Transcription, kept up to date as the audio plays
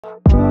Caramel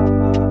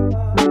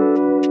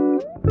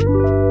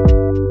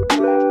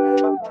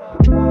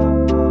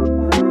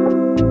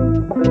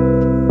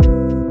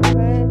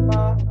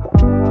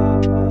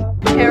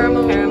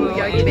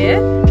yogi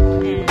bear.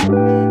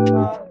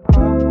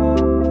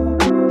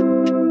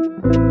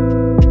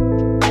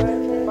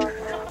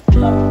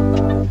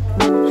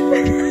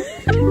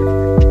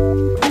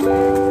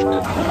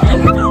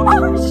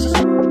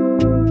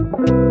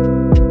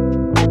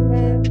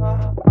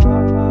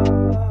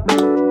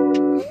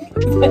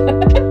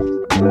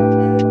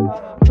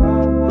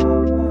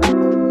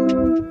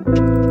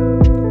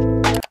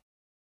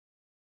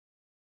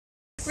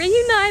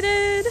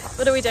 Reunited!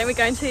 What are we doing? We're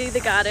going to the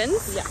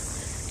gardens. Yeah.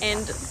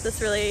 And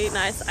this really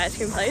nice ice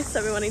cream place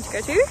that we're wanting to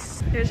go to.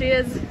 Here she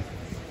is.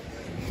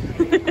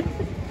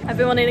 I've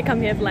been wanting to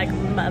come here for like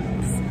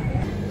months.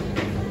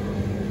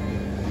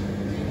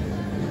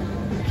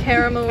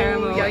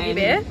 Caramel yogi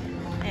bear.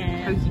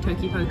 And Hokey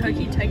pokey.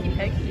 Hokey tokey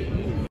pokey.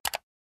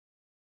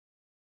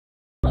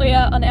 We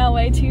are on our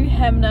way to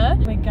Hamner.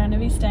 We're going to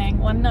be staying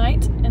one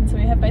night, and so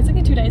we have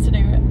basically 2 days to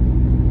do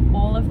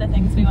all of the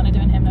things we want to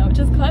do in Hamner, which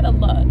is quite a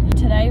lot.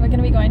 Today we're going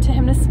to be going to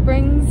Hamner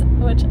Springs,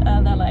 which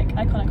are the like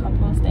iconic hot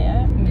pools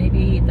there.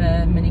 Maybe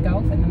the mini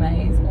golf in the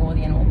maze or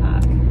the animal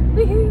park.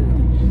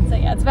 Woohoo! So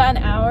yeah, it's about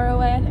an hour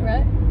away, I think,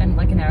 right? And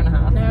like an hour and a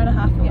half. An hour and a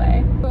half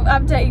away. We'll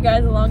update you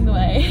guys along the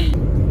way.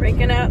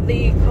 Breaking out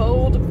the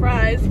cold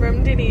fries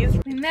from Denny's.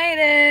 We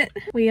made it!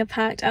 We are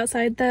parked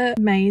outside the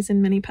maze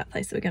and mini putt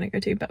place that we're going to go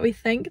to, but we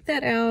think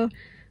that our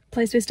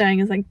place we're staying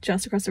is like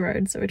just across the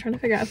road, so we're trying to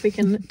figure out if we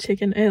can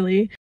check in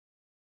early.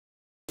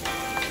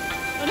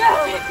 Oh no!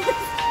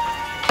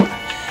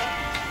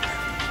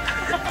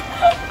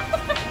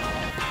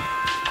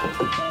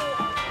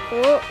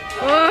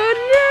 Oh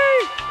no!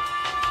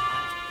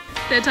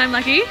 Third time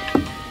lucky.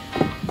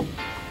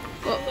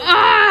 Oh,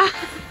 ah!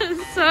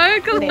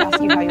 So cool. They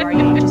ask you how you are,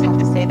 you just have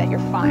to say that you're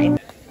fine.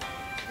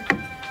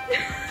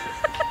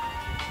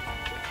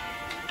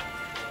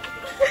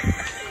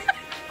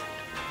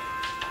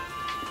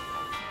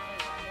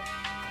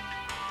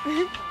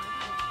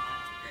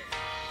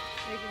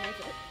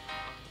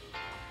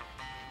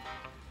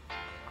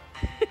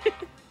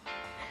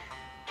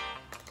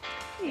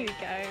 Here you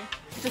go.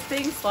 Just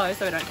being slow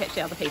so we don't catch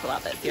the other people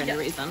up, that's the only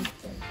reason.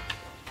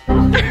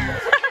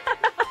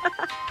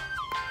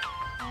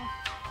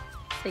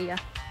 See ya.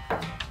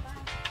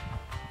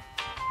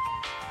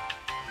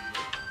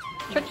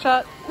 Trick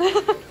shot.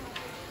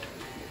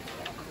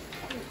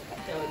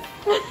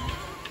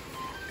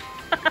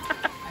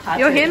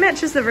 Your hair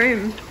matches the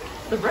room.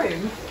 The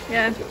room?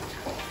 Yeah.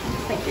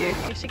 Thank you.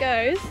 Here she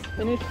goes.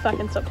 We need to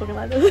fucking stop talking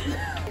like this.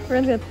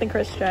 Everyone's gonna think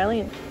we're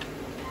Australian.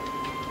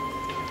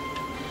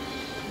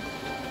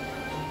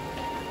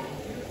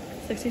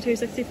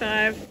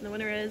 62-65. The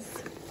winner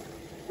is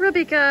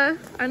Rebecca.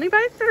 Only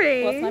by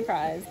 3. What's my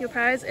prize? Your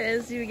prize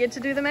is you get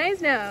to do the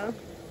maze now.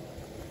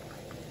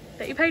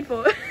 That you paid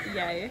for.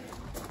 Yay. You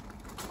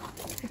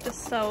have to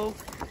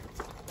solve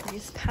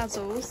these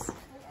puzzles.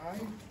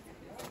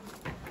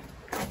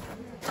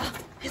 Oh,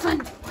 here's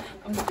one.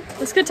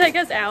 This could take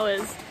us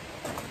hours.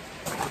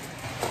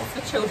 It's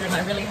for children,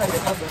 I really hope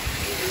it doesn't.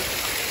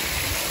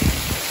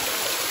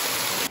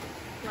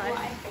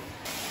 Right.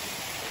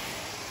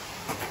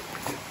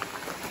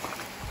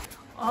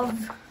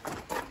 Of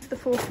the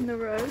fork in the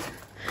road.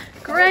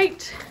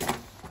 Great!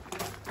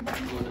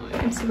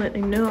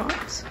 Absolutely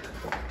not.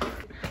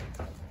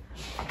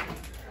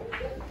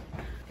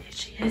 There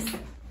she is.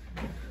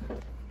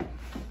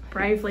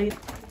 Bravely.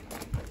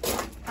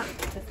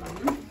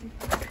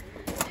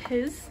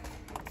 His.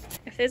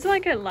 If there's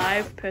like a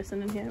live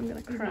person in here, I'm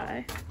gonna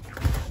cry.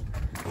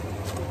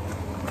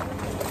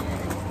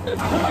 Oh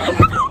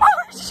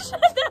shit,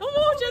 that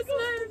wall just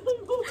moved!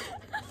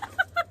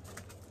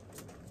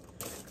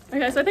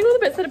 Okay, so I think all the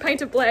bits that are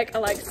painted black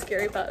are like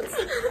scary parts.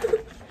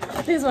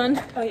 There's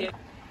one. Oh yeah.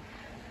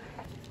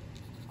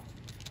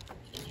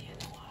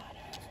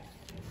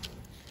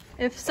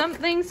 If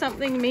something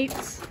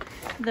meets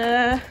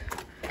the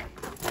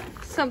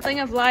something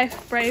of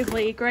life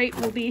bravely, great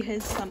will be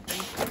his something.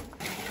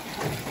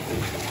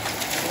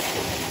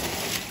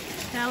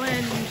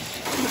 Challenge.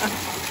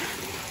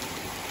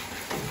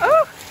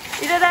 Oh,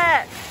 you did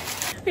it!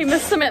 We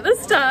missed him at the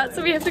start,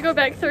 so we have to go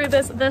back through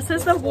this. This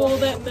is the wall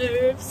that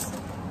moves.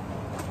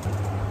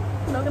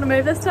 Not gonna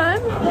move this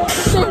time.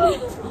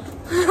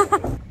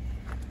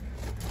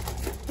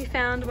 We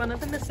found one of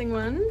the missing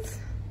ones.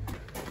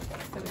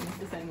 So we missed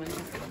the same one as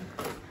this one.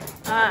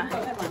 Ah,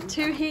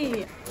 2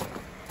 here.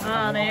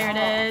 Oh, there it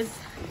is.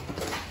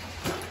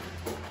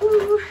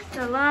 Ooh,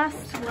 the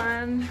last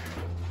one.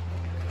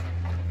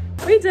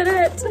 We did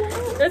it!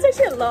 It was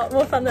actually a lot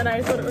more fun than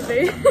I thought it would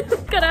be.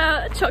 Got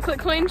our chocolate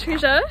coin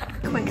treasure.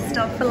 Quick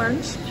stop for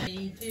lunch.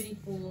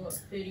 34,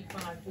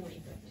 35, 40,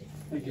 50.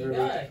 Thank you very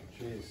much.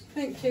 Cheers.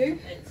 Thank you.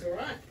 It's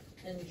alright.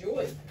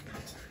 Enjoy.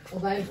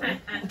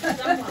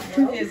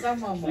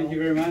 Someone will. Thank you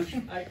very much.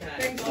 Okay.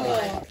 Thanks a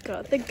lot.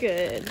 Got the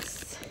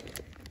goods.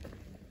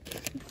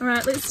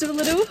 Alright, let's do a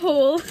little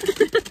haul.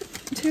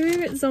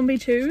 2 zombie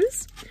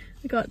 2s.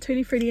 I got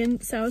Tutti Frutti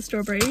and Sour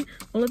Strawberry.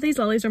 All of these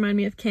lollies remind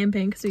me of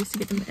camping because we used to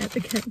get them at the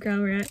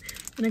campground we're at.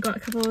 And I got a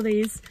couple of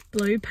these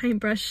blue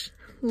paintbrush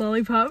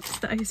lollipops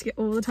that I used to get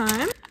all the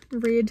time.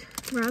 Red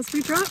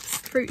raspberry drops,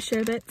 fruit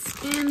sherbets,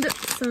 and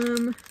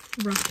some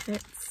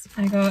rockets.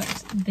 I got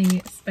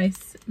the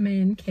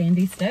Spaceman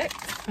candy sticks.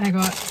 I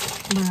got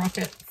the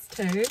rockets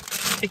too.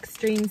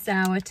 Extreme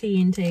sour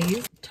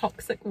TNTs,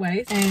 toxic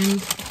waste,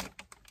 and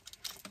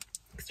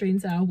extreme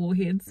sour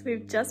warheads.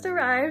 We've just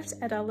arrived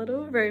at our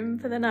little room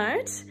for the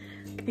night.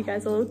 I'll give you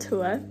guys a little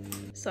tour.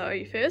 So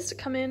you first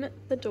come in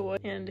the door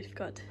and you've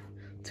got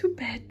 2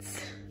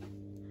 beds.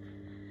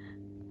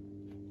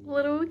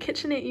 Little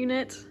kitchenette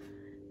unit,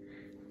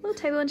 little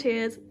table and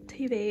chairs,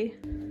 TV.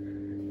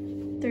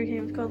 Through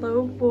here we've got a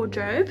little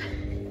wardrobe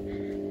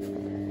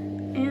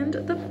and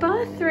the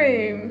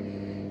bathroom.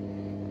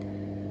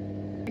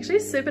 Actually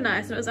super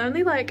nice, and it was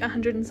only like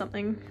 100 and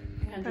something.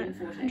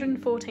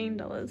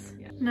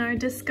 $114. Yeah. No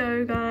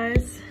disco,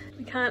 guys.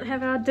 We can't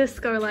have our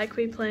disco like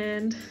we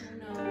planned.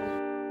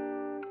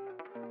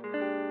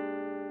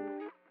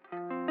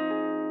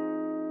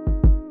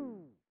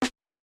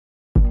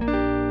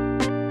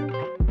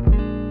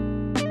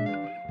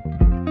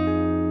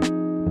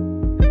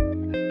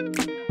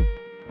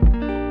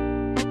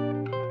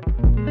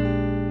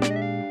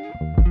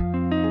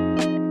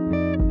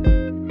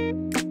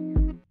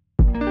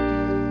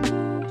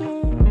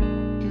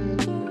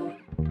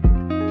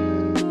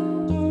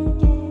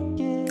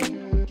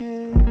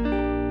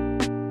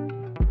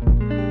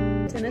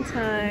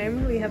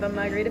 Time. We have a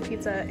margarita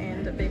pizza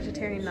and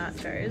vegetarian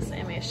nachos,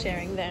 and we're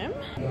sharing them.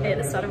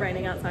 It started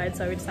raining outside,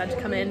 so we decided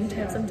to come in to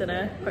have some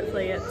dinner.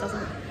 Hopefully it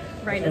doesn't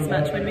rain as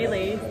much when we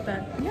leave,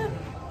 but yeah.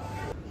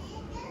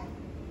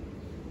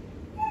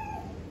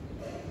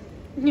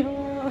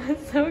 Oh,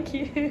 it's so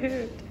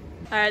cute.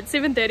 Alright,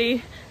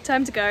 7:30,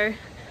 time to go.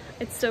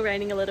 It's still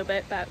raining a little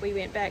bit, but we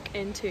went back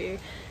into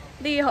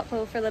the hot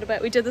pool for a little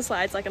bit. We did the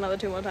slides like another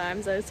 2 more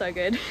times, so it's so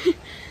good.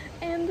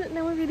 And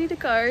now we're ready to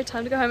go.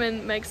 Time to go home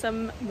and make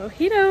some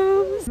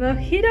mojitos.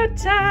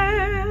 Mojito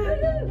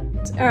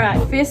time!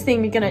 Alright, first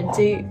thing we're gonna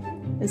do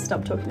is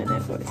stop talking in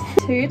that voice.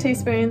 2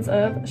 teaspoons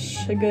of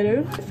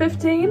sugar.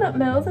 15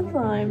 mils of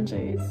lime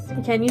juice.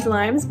 You can use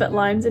limes, but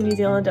limes in New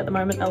Zealand at the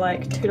moment are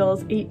like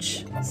 $2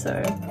 each,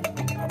 so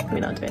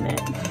we're not doing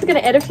that. We're gonna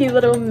add a few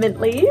little mint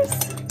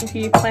leaves. If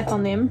you clap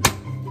on them,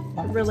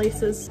 it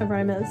releases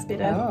aromas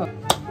better. Oh.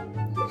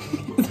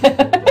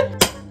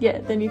 Yeah,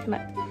 then you can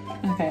like...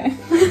 Okay.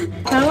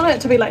 I don't want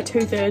it to be like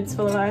 2/3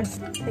 full of ice.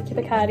 Take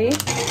your Bacardi.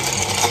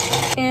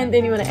 And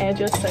then you want to add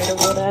your soda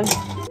water.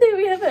 There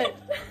we have it.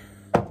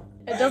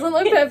 It doesn't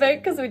look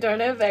perfect because we don't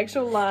have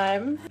actual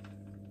lime.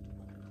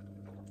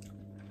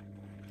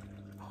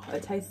 Oh,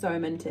 it tastes so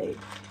minty.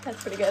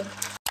 That's pretty good.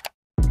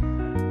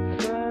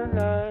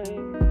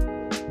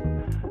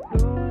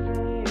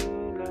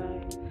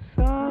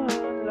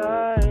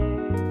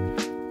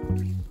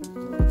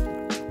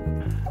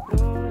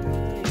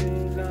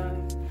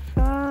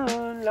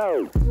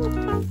 Hello.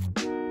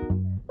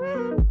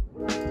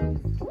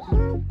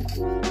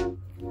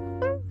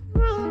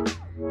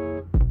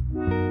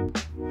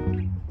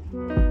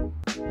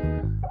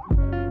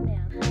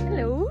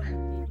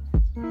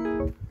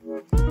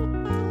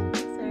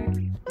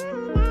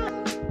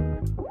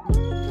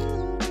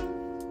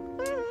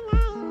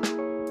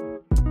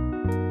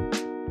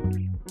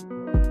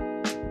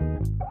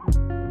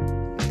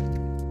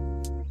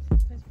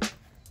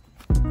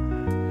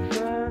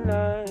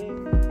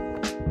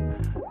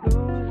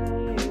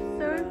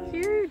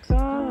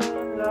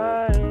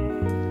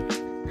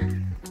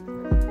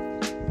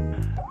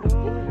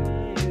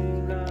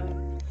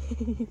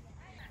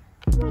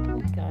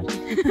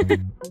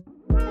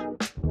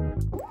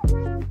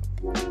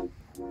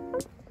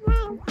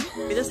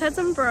 We just had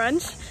some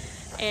brunch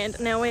and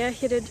now we are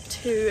headed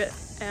to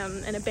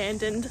an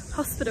abandoned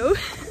hospital.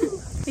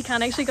 We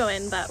can't actually go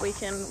in, but we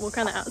can walk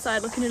around the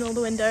outside looking in all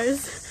the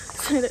windows,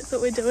 so that's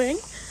what we're doing.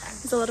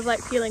 There's a lot of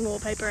like peeling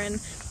wallpaper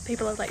and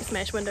people have like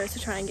smashed windows to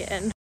try and get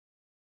in.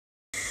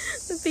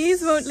 The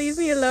bees won't leave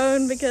me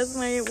alone because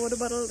my water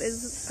bottle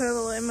is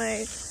purple and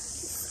my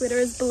sweater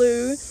is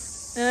blue,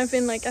 and I've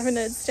been like having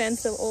to stand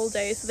still all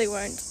day so they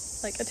won't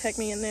like attack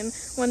me, and then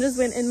one just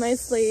went in my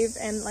sleeve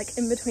and like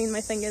in between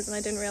my fingers and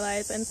I didn't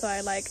realize, and so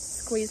I like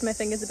squeezed my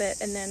fingers a bit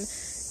and then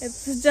it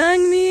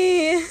stung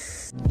me.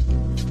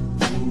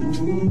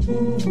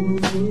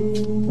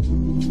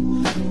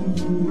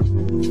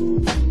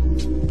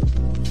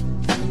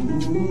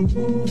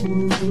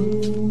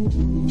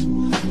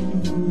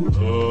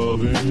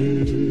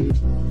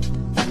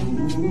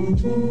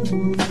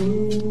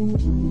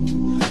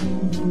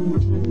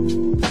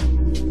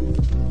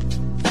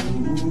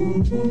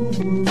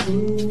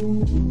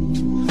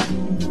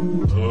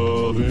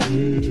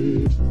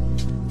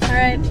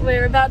 Alright,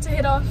 we're about to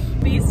head off.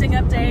 Bee sting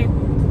update.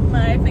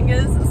 My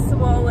finger's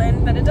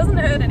swollen, but it doesn't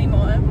hurt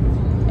anymore.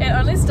 It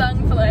only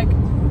stung for like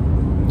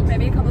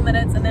maybe a couple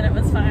minutes and then it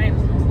was fine,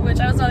 which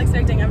I was not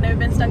expecting. I've never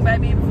been stung by a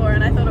bee before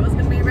and I thought it was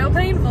going to be real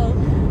painful,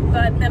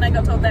 but then I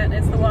got told that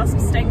it's the wasp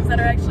stings that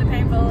are actually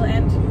painful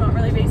and not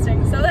really bee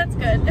stings, so that's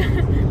good.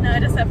 Now I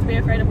just have to be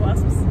afraid of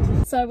wasps.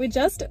 So we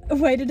just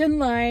waited in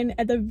line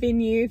at the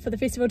venue for the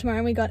festival tomorrow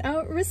and we got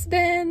our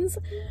wristbands,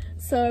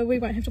 so we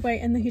won't have to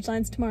wait in the huge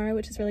lines tomorrow,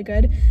 which is really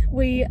good.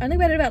 We only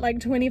waited about like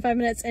 25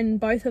 minutes in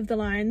both of the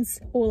lines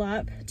all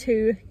up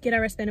to get our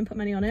wristband and put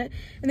money on it,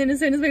 and then as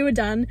soon as we were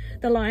done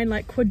the line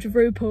like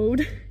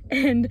quadrupled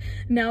and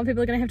now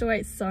people are gonna have to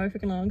wait so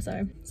freaking long,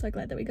 so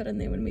glad that we got in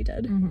there when we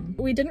did.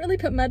 We didn't really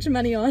put much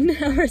money on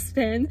our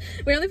wristband.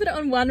 We only put it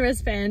on one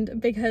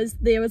wristband because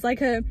there was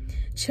like a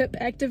chip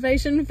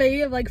activation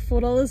fee of like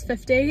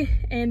 $4.50,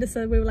 and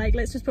so we were like,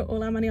 let's just put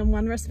all our money on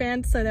one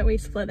wristband so that we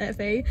split that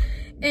fee.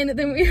 And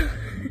then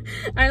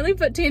I only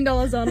put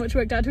 $10 on, which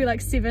worked out to be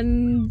like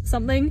 7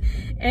 something,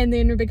 and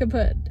then Rebecca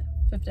put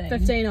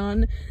 15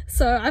 on,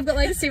 so I've got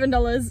like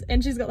 $7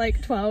 and she's got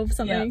like 12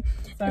 something.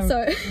 Yep.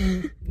 So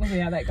we'll see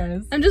how that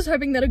goes. I'm just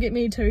hoping that'll get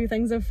me 2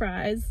 things of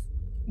fries.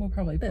 We'll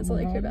probably put That's more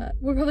all I care on. about.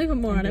 We'll probably put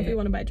more on if we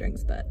want to buy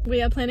drinks, but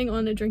we are planning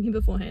on drinking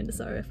beforehand,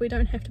 so if we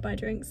don't have to buy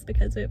drinks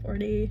because we've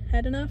already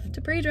had enough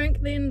to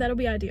pre-drink, then that'll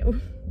be ideal.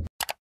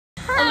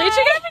 I'll let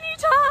you have a new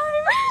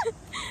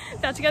time.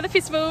 About to go to the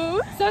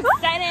festival. So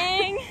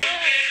exciting!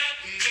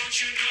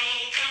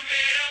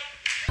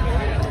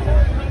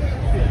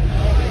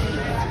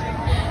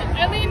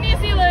 Only in New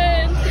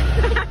Zealand.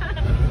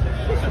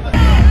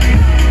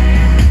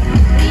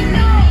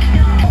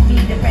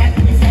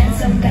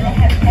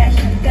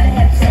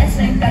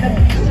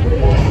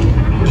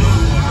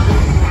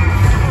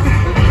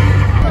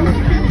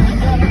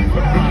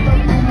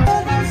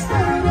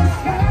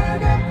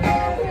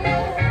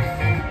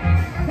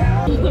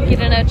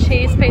 Getting a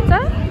cheese pizza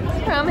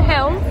from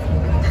Helm.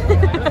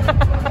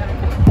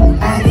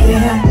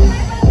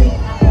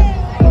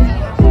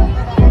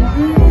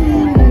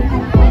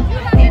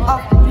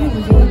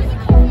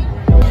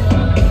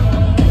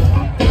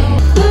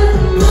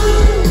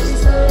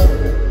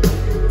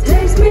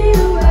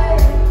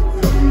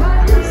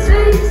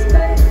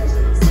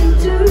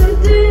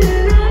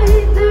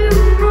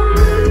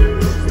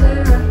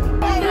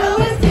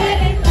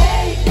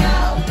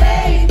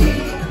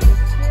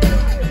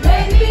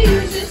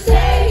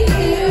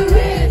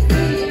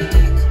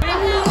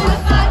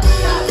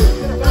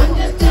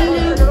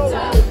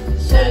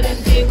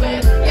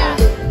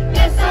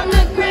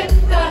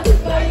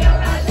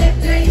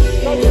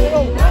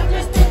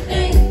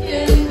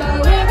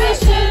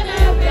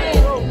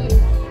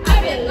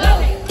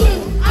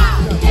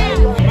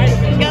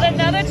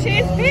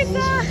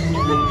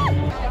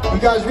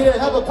 You guys ready to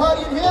have a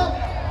party in here?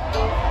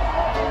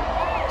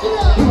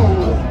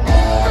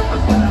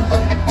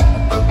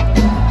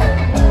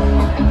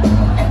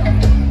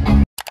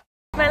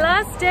 My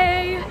last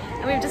day,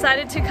 and we've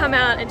decided to come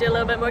out and do a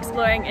little bit more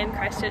exploring in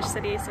Christchurch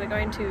City, so we're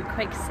going to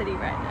Quake City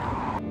right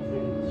now.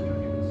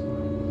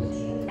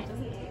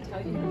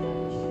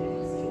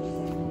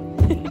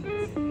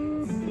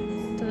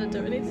 Does it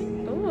do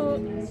anything? Oh.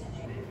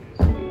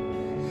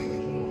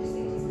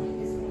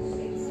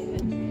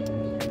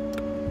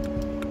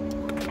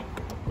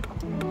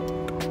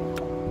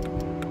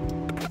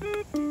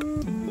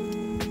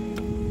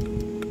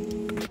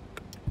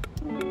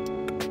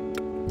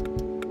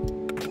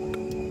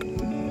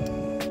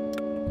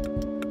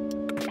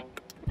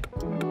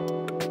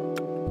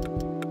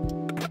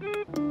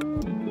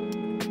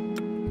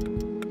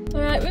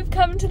 Alright, we've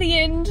come to the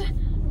end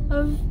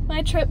of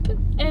my trip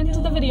and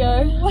the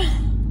video.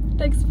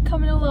 Thanks for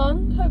coming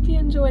along, hope you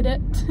enjoyed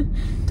it.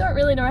 Don't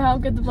really know how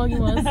good the vlogging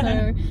was,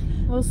 so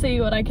we'll see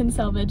what I can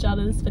salvage out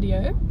of this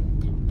video.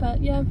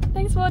 But yeah,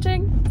 thanks for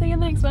watching, see you in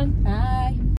the next one. Bye.